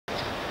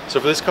So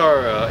for this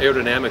car,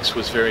 aerodynamics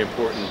was very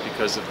important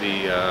because of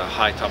the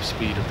high top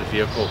speed of the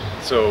vehicle.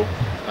 So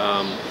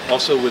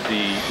also with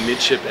the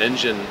midship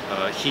engine,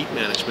 heat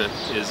management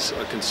is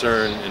a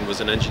concern and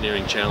was an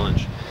engineering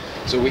challenge.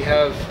 So we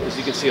have, as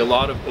you can see, a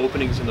lot of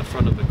openings in the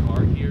front of the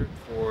car here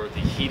for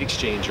the heat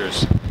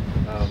exchangers.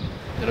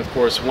 And of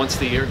course, once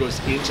the air goes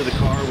into the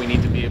car, we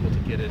need to be able to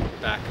get it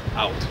back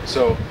out.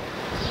 So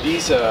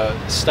these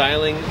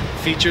styling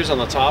features on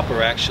the top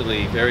are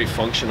actually very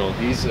functional.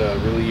 These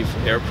relieve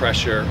air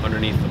pressure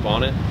underneath the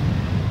bonnet.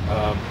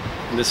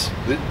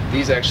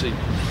 These actually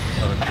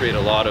create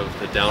a lot of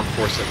the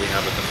downforce that we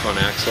have at the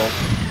front axle.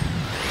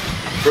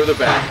 Further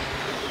back,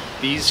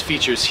 these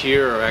features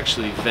here are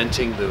actually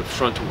venting the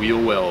front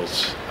wheel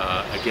wells,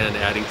 again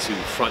adding to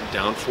front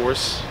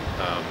downforce.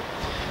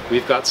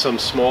 We've got some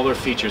smaller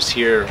features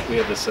here. We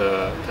have this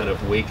kind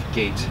of wake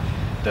gate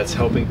that's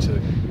helping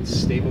to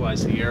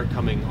stabilize the air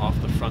coming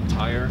off the front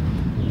tire,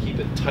 keep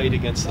it tight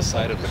against the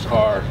side of the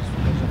car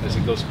as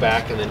it goes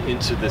back and then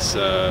into this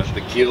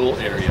the gill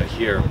area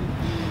here.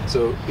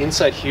 So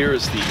inside here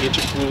is the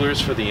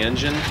intercoolers for the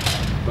engine,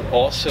 but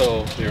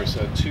also there's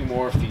two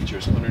more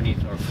features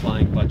underneath our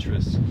flying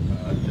buttress.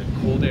 The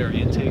cold air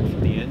intake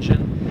for the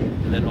engine,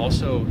 and then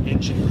also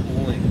engine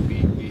cooling.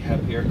 We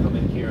have air come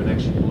in here and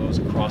actually blows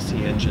across the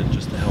engine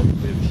just to help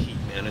with heat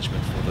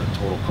management for the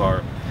total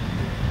car.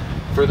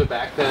 Further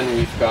back then,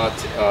 we've got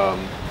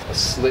a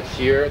slit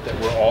here that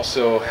we're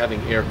also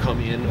having air come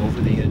in over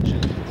the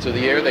engine. So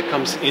the air that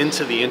comes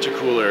into the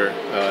intercooler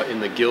in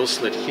the gill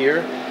slit here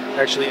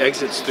actually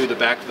exits through the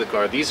back of the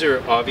car. These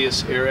are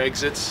obvious air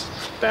exits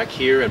back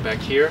here and back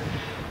here,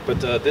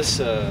 but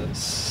this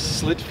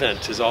slit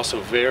vent is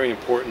also very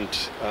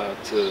important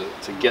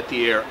to get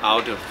the air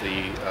out of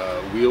the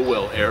wheel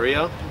well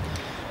area.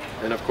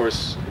 And of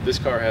course, this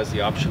car has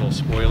the optional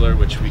spoiler,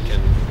 which we get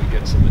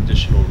some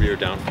additional rear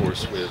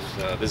downforce with.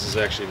 This is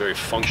actually a very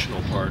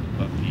functional part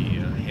of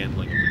the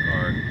handling of the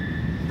car.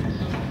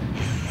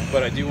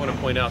 But I do want to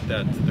point out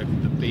that the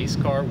base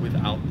car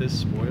without this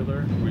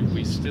spoiler,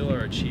 we still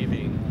are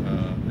achieving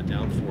a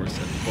downforce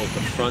at both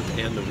the front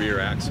and the rear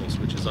axles,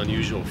 which is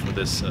unusual for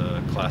this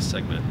class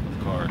segment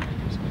of car.